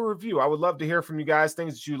 write me a review. I would love to hear from you guys,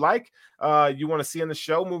 things that you like, you want to see in the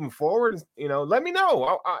show moving forward. Let me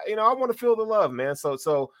know. I want to feel the love, man.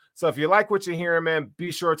 So if you like what you're hearing, man,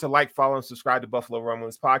 be sure to like, follow, and subscribe to Buffalo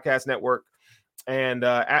Rumblings Podcast Network. And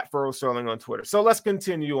at Furrowh Sterling on Twitter. So let's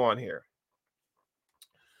continue on here.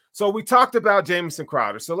 So we talked about Jameson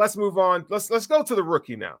Crowder. So let's move on. Let's go to the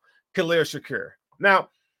rookie now, Khalil Shakir. Now,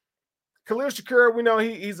 Khalil Shakir, we know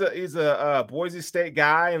he's a Boise State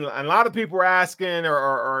guy, and a lot of people are asking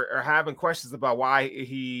or having questions about why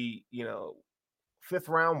he, 5th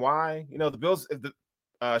round. Why? The Bills.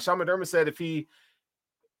 Sean McDermott said if he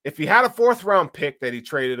had a 4th round pick that he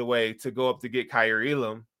traded away to go up to get Khalil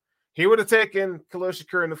Elam, he would have taken Khalil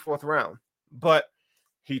Shakir in the 4th round, but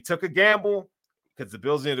he took a gamble because the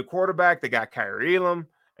Bills needed a quarterback. They got Khalil Elam,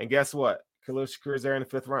 and guess what? Khalil Shakir is there in the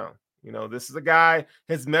 5th round. This is a guy.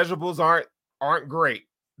 His measurables aren't great.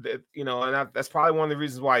 And that's probably one of the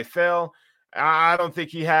reasons why he fell. I don't think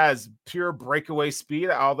he has pure breakaway speed,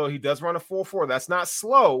 although he does run a 4.4. That's not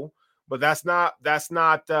slow, but that's not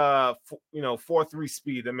 4.3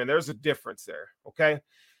 speed. I mean, there's a difference there. Okay.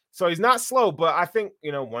 So he's not slow, but I think,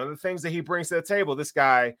 one of the things that he brings to the table, this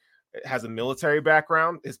guy has a military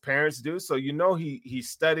background. His parents do. So, he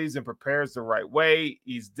studies and prepares the right way.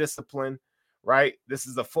 He's disciplined, right? This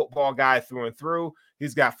is a football guy through and through.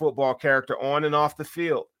 He's got football character on and off the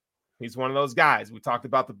field. He's one of those guys. We talked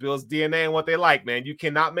about the Bills' DNA and what they like, man. You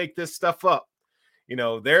cannot make this stuff up.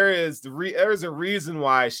 There's a reason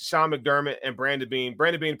why Sean McDermott and Brandon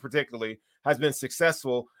Beane particularly, has been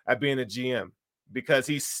successful at being a GM. Because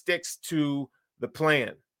he sticks to the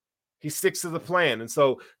plan. And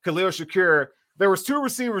so Khalil Shakir, there was 2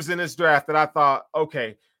 receivers in this draft that I thought,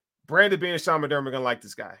 okay, Brandon Beane and Sean McDermott are going to like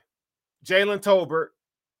this guy. Jalen Tolbert,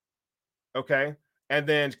 okay, and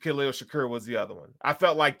then Khalil Shakir was the other one. I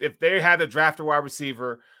felt like if they had to draft a wide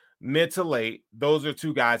receiver mid to late, those are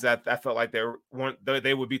 2 guys that I felt like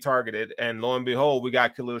they would be targeted. And lo and behold, we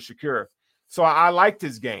got Khalil Shakir. So I liked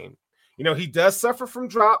his game. He does suffer from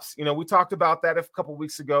drops. We talked about that a couple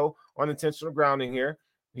weeks ago on intentional grounding here.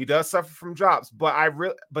 He does suffer from drops,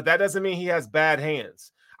 but that doesn't mean he has bad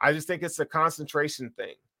hands. I just think it's a concentration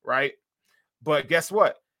thing, right? But guess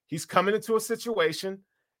what? He's coming into a situation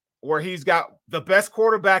where he's got the best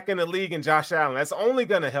quarterback in the league in Josh Allen. That's only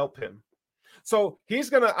going to help him. So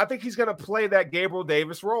I think he's going to play that Gabriel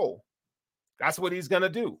Davis role. That's what he's going to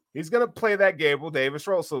do. He's going to play that Gabriel Davis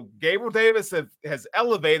role. So Gabriel Davis has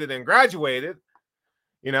elevated and graduated,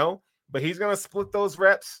 but he's going to split those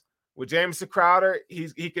reps with Jameson Crowder.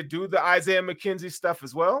 He could do the Isaiah McKenzie stuff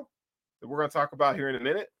as well, that we're going to talk about here in a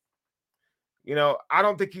minute. You know, I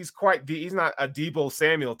don't think he's he's not a Deebo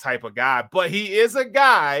Samuel type of guy, but he is a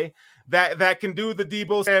guy that can do the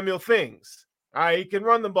Deebo Samuel things. All right, he can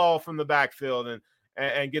run the ball from the backfield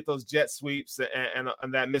and get those jet sweeps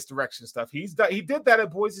and that misdirection stuff. He did that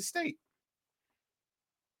at Boise State.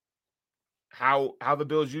 How the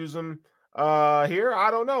Bills use him here,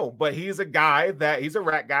 I don't know, but he's a guy he's a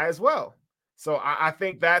rat guy as well. So I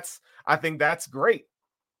think that's great.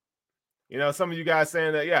 You know, some of you guys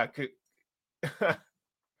saying that, yeah,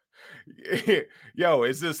 yo,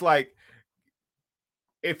 it's just like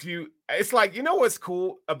it's like, you know what's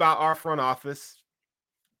cool about our front office?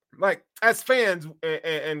 Like as fans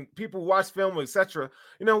and people who watch film, etc.,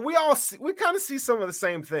 you know, we kind of see some of the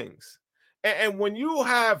same things. And when you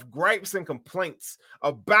have gripes and complaints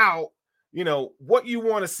about, you know, what you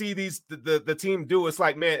want to see the team do, it's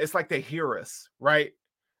like, man, it's like they hear us, right?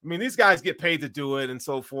 I mean, these guys get paid to do it and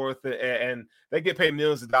so forth, and they get paid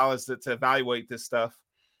millions of dollars to evaluate this stuff.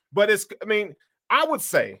 But I would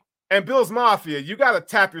say, and Bills Mafia, you got to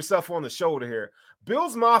tap yourself on the shoulder here.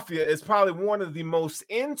 Bills Mafia is probably one of the most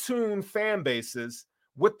in-tune fan bases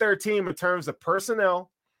with their team in terms of personnel,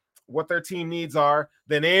 what their team needs are,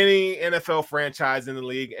 than any NFL franchise in the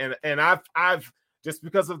league. And I've just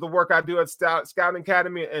because of the work I do at Scouting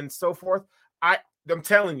Academy and so forth, I'm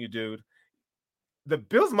telling you, dude, the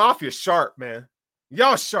Bills Mafia is sharp, man.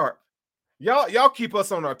 Y'all sharp. Y'all keep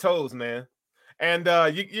us on our toes, man. And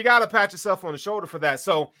you got to pat yourself on the shoulder for that.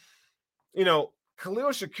 So, you know, Khalil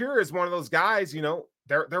Shakir is one of those guys, you know,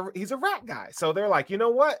 he's a rat guy. So they're like, you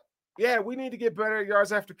know what? Yeah, we need to get better at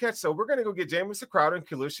yards after catch. So we're going to go get Jameson Crowder and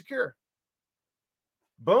Khalil Shakir.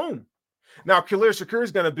 Boom. Now, Khalil Shakir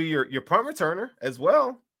is going to be your punt returner as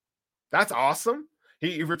well. That's awesome.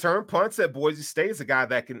 He returned punts at Boise State. He's a guy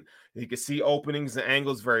that can see openings and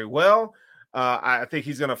angles very well. I think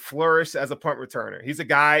he's going to flourish as a punt returner. He's a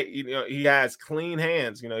guy, you know, he has clean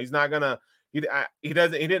hands. You know, he's not going to, he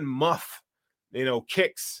didn't muff, you know,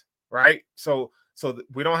 kicks, right? So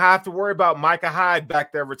we don't have to worry about Micah Hyde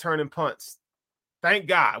back there returning punts. Thank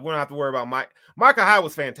God we don't have to worry about Micah Hyde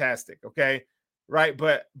was fantastic, okay? Right?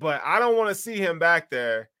 But I don't want to see him back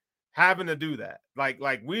there having to do that.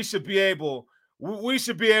 Like we should be able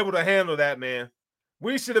to handle that, man.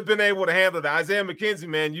 We should have been able to handle that. Isaiah McKenzie,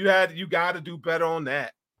 man, you got to do better on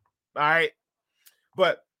that. All right?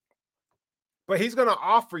 But he's going to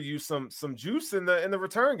offer you some juice in the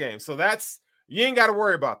return game. So you ain't got to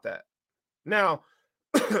worry about that. Now,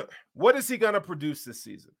 what is he going to produce this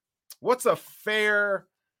season? What's fair?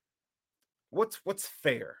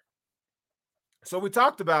 So we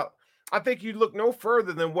talked about, I think you look no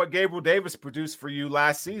further than what Gabe Davis produced for you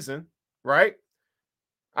last season, right?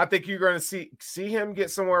 I think you're going to see him get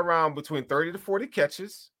somewhere around between 30 to 40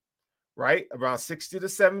 catches, right? Around 60 to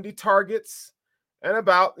 70 targets and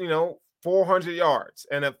about, 400 yards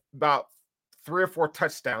and about 3 or 4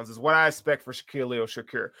 touchdowns is what I expect for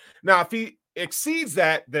Shakir. Now, if he exceeds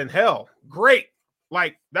that, then hell, great.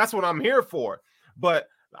 Like, that's what I'm here for. But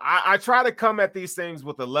I try to come at these things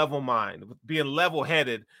with a level mind, with being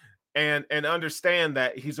level-headed and understand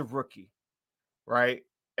that he's a rookie, right?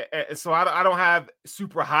 And so I don't have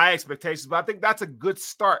super high expectations, but I think that's a good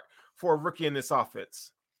start for a rookie in this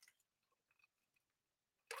offense.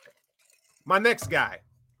 My next guy.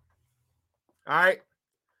 All right.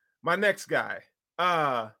 My next guy.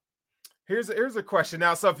 Here's a question.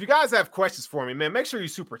 Now, so if you guys have questions for me, man, make sure you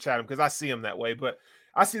super chat them because I see them that way. But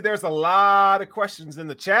I see there's a lot of questions in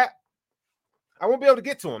the chat. I won't be able to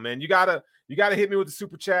get to them, man. You gotta hit me with the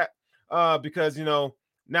super chat because now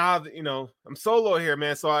that I'm solo here,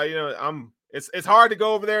 man. So it's hard to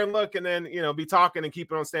go over there and look and then be talking and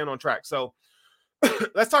keep it staying on track. So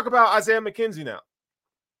let's talk about Isaiah McKenzie now.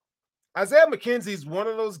 Isaiah McKenzie is one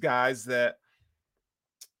of those guys that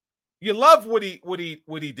you love what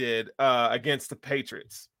he did against the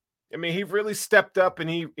Patriots. I mean, he really stepped up and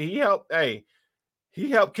he helped. Hey, he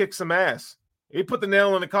helped kick some ass. He put the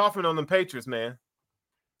nail in the coffin on the Patriots, man.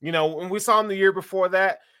 When we saw him the year before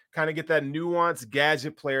that, kind of get that nuanced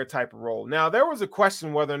gadget player type of role. Now, there was a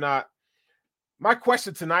question whether or not. My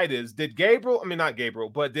question tonight is: did Isaiah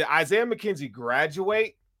McKenzie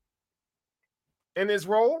graduate in his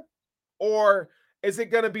role, or is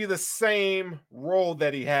it going to be the same role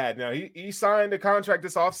that he had? Now, he signed a contract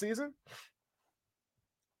this offseason.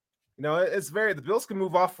 The Bills can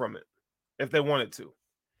move off from it if they wanted to.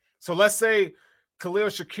 So let's say Khalil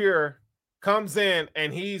Shakir comes in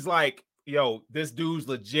and he's like, yo, this dude's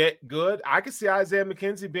legit good. I could see Isaiah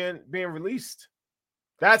McKenzie being released.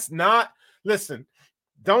 Listen,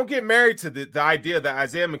 don't get married to the idea that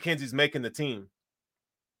Isaiah McKenzie's making the team.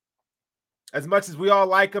 As much as we all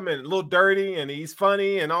like him and a little dirty and he's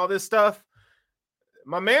funny and all this stuff,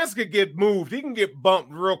 my man's could get moved. He can get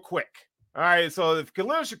bumped real quick. All right. So if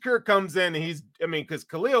Khalil Shakir comes in and because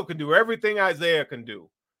Khalil can do everything Isaiah can do,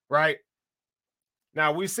 right?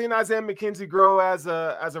 Now we've seen Isaiah McKenzie grow as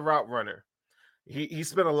a route runner. He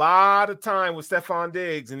spent a lot of time with Stephon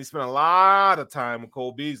Diggs, and he spent a lot of time with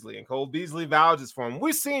Cole Beasley, and Cole Beasley vouches for him.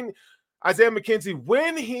 We've seen Isaiah McKenzie,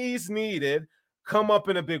 when he's needed, come up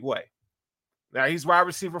in a big way. Now he's wide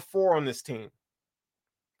receiver 4 on this team.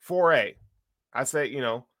 4A. I say,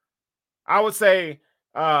 I would say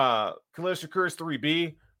Khalil Shakir is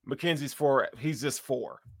 3B. McKenzie's 4. He's just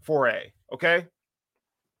 4A. Okay.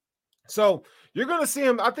 So you're going to see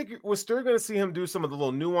him. I think we're still going to see him do some of the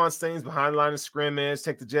little nuanced things behind the line of scrimmage,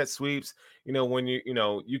 take the jet sweeps. When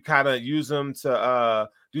you kind of use them to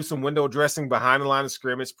do some window dressing behind the line of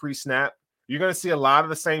scrimmage pre-snap. You're going to see a lot of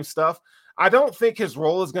the same stuff. I don't think his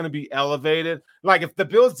role is going to be elevated. Like if the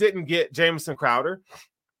Bills didn't get Jameson Crowder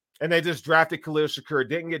and they just drafted Khalil Shakir,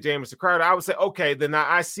 didn't get Jameson Crowder, I would say, okay, then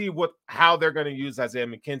I see how they're going to use Isaiah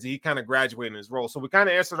McKenzie. He kind of graduated in his role. So we kind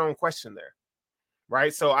of answered our own question there,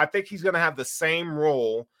 right? So I think he's going to have the same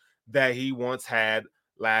role that he once had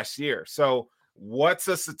last year. So what's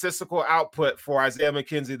a statistical output for Isaiah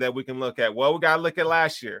McKenzie that we can look at? Well, we got to look at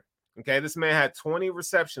last year. Okay, this man had 20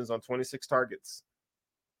 receptions on 26 targets,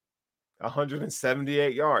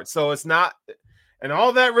 178 yards. So it's not, and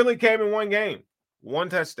all that really came in one game, one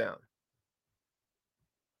touchdown.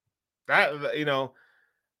 That,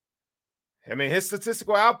 his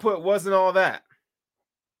statistical output wasn't all that,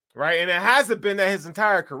 right? And it hasn't been that his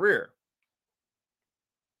entire career.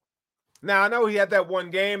 Now, I know he had that one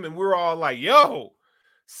game and we were all like, yo,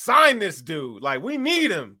 sign this dude. Like, we need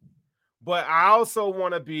him. But I also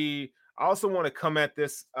want to come at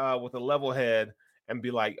this with a level head and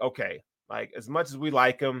be like, okay, like as much as we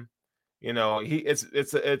like him, if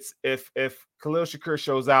Khalil Shakir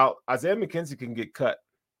shows out, Isaiah McKenzie can get cut.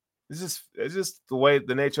 It's just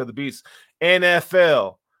the nature of the beast.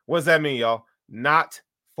 NFL, what does that mean, y'all? Not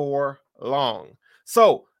for long.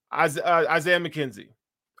 So Isaiah McKenzie,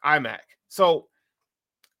 IMAC. So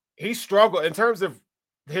he struggled in terms of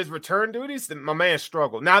his return duties. My man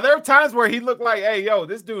struggled. Now there are times where he looked like, hey, yo,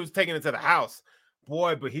 this dude's taking it to the house,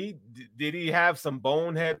 boy. But did he have some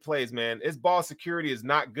bonehead plays, man? His ball security is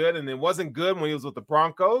not good, and it wasn't good when he was with the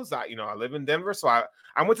Broncos. I live in Denver, so I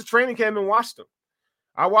went to training camp and watched him.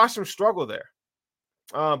 I watched him struggle there,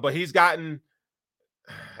 but has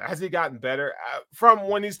he gotten better from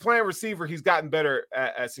when he's playing receiver? He's gotten better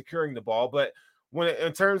at securing the ball, but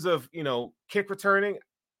in terms of kick returning,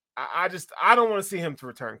 I don't want to see him to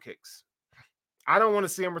return kicks. I don't want to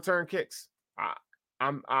see him return kicks.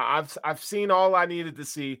 I've seen all I needed to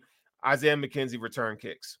see Isaiah McKenzie return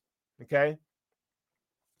kicks. Okay.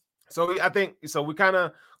 So I think we kind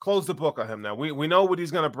of closed the book on him now. We know what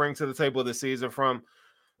he's going to bring to the table this season from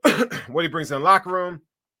what he brings in the locker room,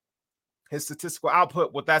 his statistical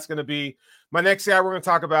output, what that's going to be. My next guy we're going to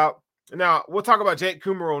talk about. Now, we'll talk about Jake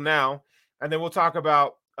Kumerow now, and then we'll talk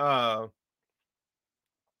about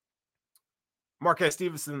Marquez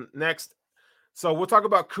Stevenson next. So we'll talk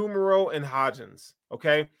about Kumerow and Hodgins,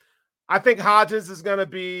 okay? I think Hodgins is going to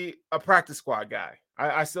be a practice squad guy.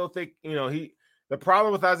 I still think, the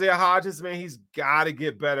problem with Isaiah Hodgins, man, he's got to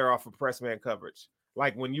get better off of press man coverage.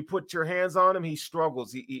 Like when you put your hands on him, he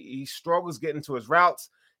struggles. He struggles getting to his routes,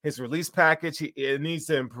 his release package. It needs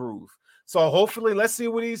to improve. So hopefully, let's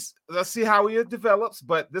see how he develops.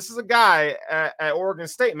 But this is a guy at Oregon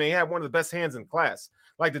State, man. He had one of the best hands in class.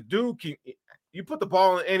 Like the dude you put the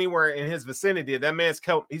ball anywhere in his vicinity,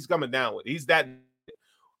 that he's coming down with. He's that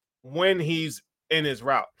when he's in his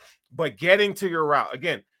route. But getting to your route,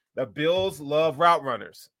 again, the Bills love route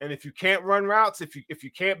runners. And if you can't run routes, if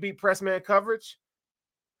you can't beat press man coverage,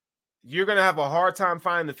 you're going to have a hard time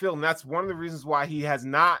finding the field. And that's one of the reasons why he has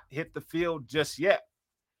not hit the field just yet.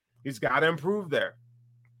 He's got to improve there.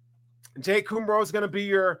 Jake Kumerow is going to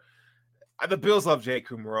be the Bills love Jake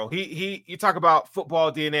Kumerow. You talk about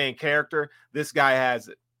football DNA and character. This guy has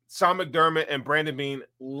it. Sean McDermott and Brandon Beane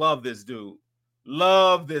love this dude.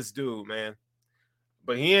 Love this dude, man.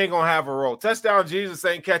 But he ain't going to have a role. Touchdown Jesus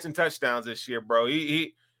ain't catching touchdowns this year, bro.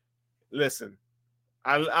 Listen,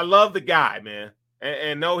 I love the guy, man.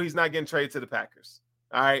 And no, he's not getting traded to the Packers.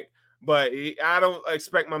 All right. But I don't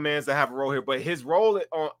expect my man to have a role here. But his role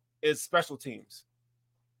is special teams.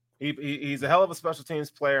 He's a hell of a special teams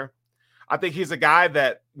player. I think he's a guy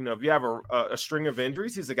that, if you have a string of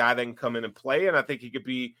injuries, he's a guy that can come in and play. And I think he could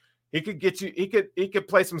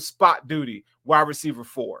play some spot duty, wide receiver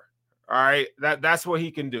 4. All right. That's what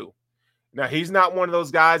he can do. Now, he's not one of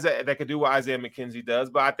those guys that can do what Isaiah McKenzie does,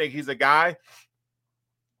 but I think he's a guy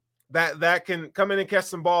that can come in and catch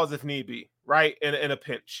some balls if need be. right, in a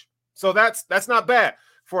pinch. So that's not bad.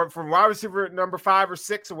 For wide receiver number 5 or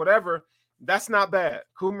 6 or whatever, that's not bad.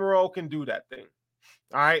 Kumerow can do that thing.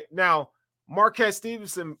 All right. Now, Marquez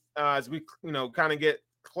Stevenson, as we kind of get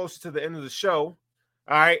closer to the end of the show.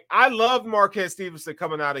 All right. I love Marquez Stevenson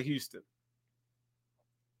coming out of Houston.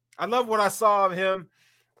 I love what I saw of him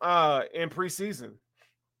in preseason.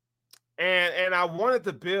 And I wanted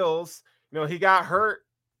the Bills, he got hurt,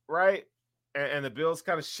 right? And the Bills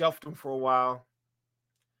kind of shelved him for a while.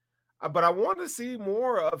 But I want to see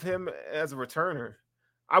more of him as a returner.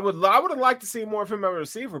 I would have liked to see more of him as a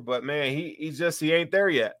receiver, but man, he ain't there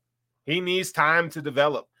yet. He needs time to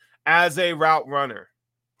develop as a route runner.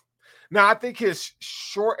 Now, I think his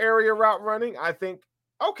short area route running, I think,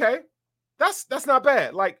 okay, that's not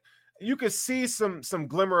bad. Like, you could see some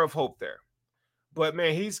glimmer of hope there. But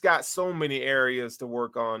man, he's got so many areas to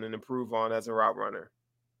work on and improve on as a route runner.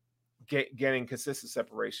 Getting consistent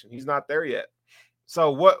separation. He's not there yet.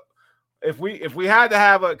 So what if we had to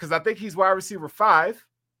have because I think he's wide receiver 5.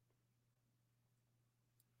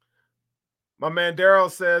 My man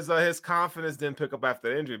Daryl says his confidence didn't pick up after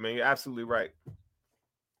the injury, man. You're absolutely right.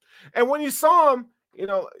 And when you saw him,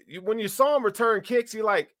 return kicks, you're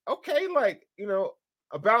like, okay, like,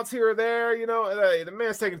 a bounce here or there, the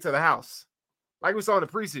man's taken to the house. Like we saw in the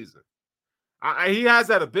preseason. He has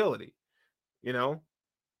that ability,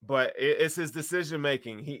 but it's his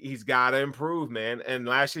decision-making. He's got to improve, man. And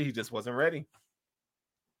last year, he just wasn't ready.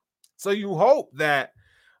 So you hope that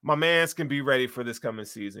my mans can be ready for this coming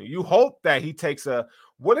season. You hope that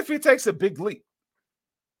what if he takes a big leap?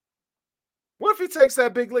 What if he takes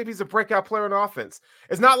that big leap? He's a breakout player in offense.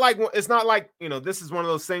 It's not like, this is one of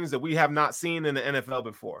those things that we have not seen in the NFL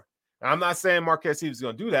before. Now, I'm not saying Marquez Stevenson is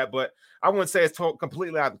going to do that, but I wouldn't say it's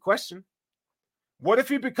completely out of the question. What if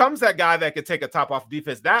he becomes that guy that could take a top off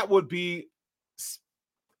defense? That would be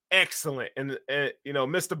excellent. And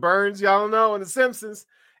Mr. Burns, y'all know, in The Simpsons,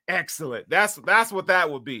 excellent. That's what that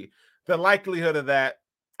would be. The likelihood of that,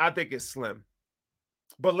 I think, is slim.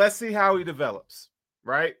 But let's see how he develops,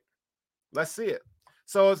 right? Let's see it.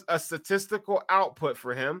 So it's a statistical output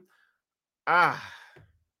for him.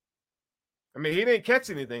 He didn't catch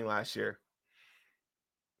anything last year.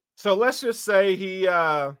 So let's just say he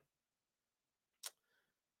I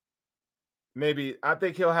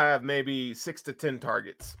think he'll have maybe 6 to 10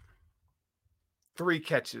 targets, 3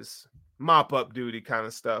 catches, mop up duty kind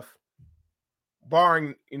of stuff,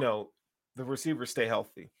 barring, the receivers stay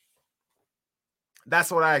healthy.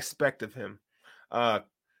 That's what I expect of him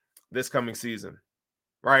this coming season.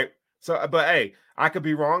 Right. So, but hey, I could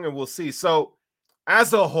be wrong and we'll see. So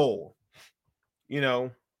as a whole,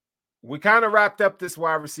 we kind of wrapped up this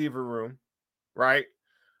wide receiver room, right?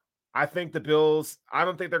 I think the Bills, I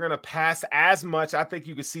don't think they're going to pass as much. I think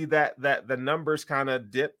you can see that the numbers kind of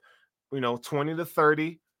dip, 20 to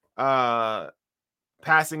 30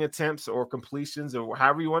 passing attempts or completions or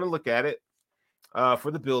however you want to look at it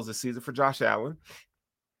for the Bills this season for Josh Allen.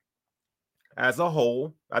 As a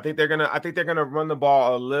whole, I think they're gonna run the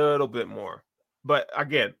ball a little bit more. But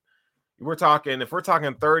again, if we're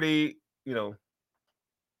talking 30,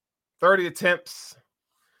 30 attempts,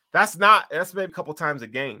 that's maybe a couple times a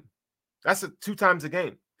game. That's 2 times a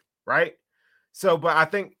game, right? So, but I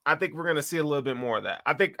think we're gonna see a little bit more of that.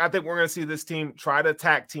 I think we're gonna see this team try to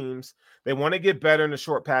attack teams. They want to get better in the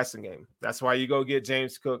short passing game. That's why you go get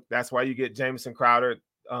James Cook. That's why you get Jameson Crowder.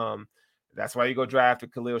 That's why you go draft a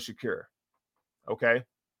Khalil Shakir. Okay.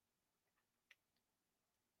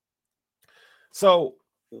 So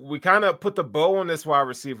we kind of put the bow on this wide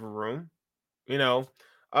receiver room.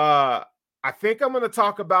 I think I'm going to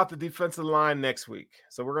talk about the defensive line next week.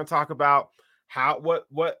 So we're going to talk about what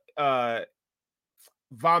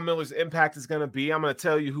Von Miller's impact is going to be. I'm going to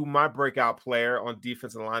tell you who my breakout player on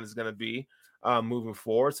defensive line is going to be moving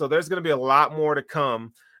forward. So there's going to be a lot more to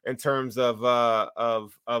come in terms of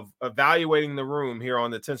evaluating the room here on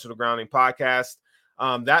the Intentional Grounding podcast.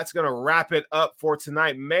 That's going to wrap it up for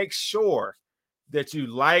tonight. Make sure that you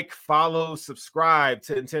like, follow, subscribe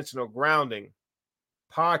to Intentional Grounding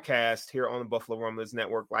podcast here on the Buffalo Rumblings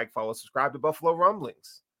Network. Like, follow, subscribe to Buffalo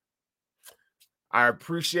Rumblings. I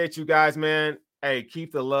appreciate you guys, man. Hey,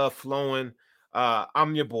 keep the love flowing.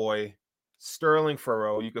 I'm your boy, Sterling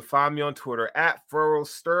Furrowh. You can find me on Twitter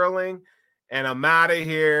 @FurrowSterling. And I'm out of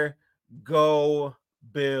here. Go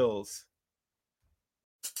Bills.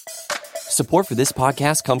 Support for this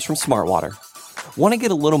podcast comes from Smartwater. Want to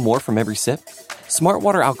get a little more from every sip?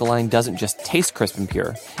 Smartwater Alkaline doesn't just taste crisp and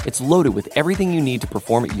pure. It's loaded with everything you need to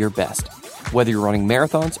perform at your best. Whether you're running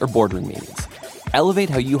marathons or boardroom meetings. Elevate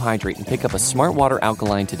how you hydrate and pick up a Smartwater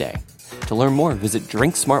Alkaline today. To learn more, visit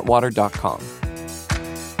drinksmartwater.com.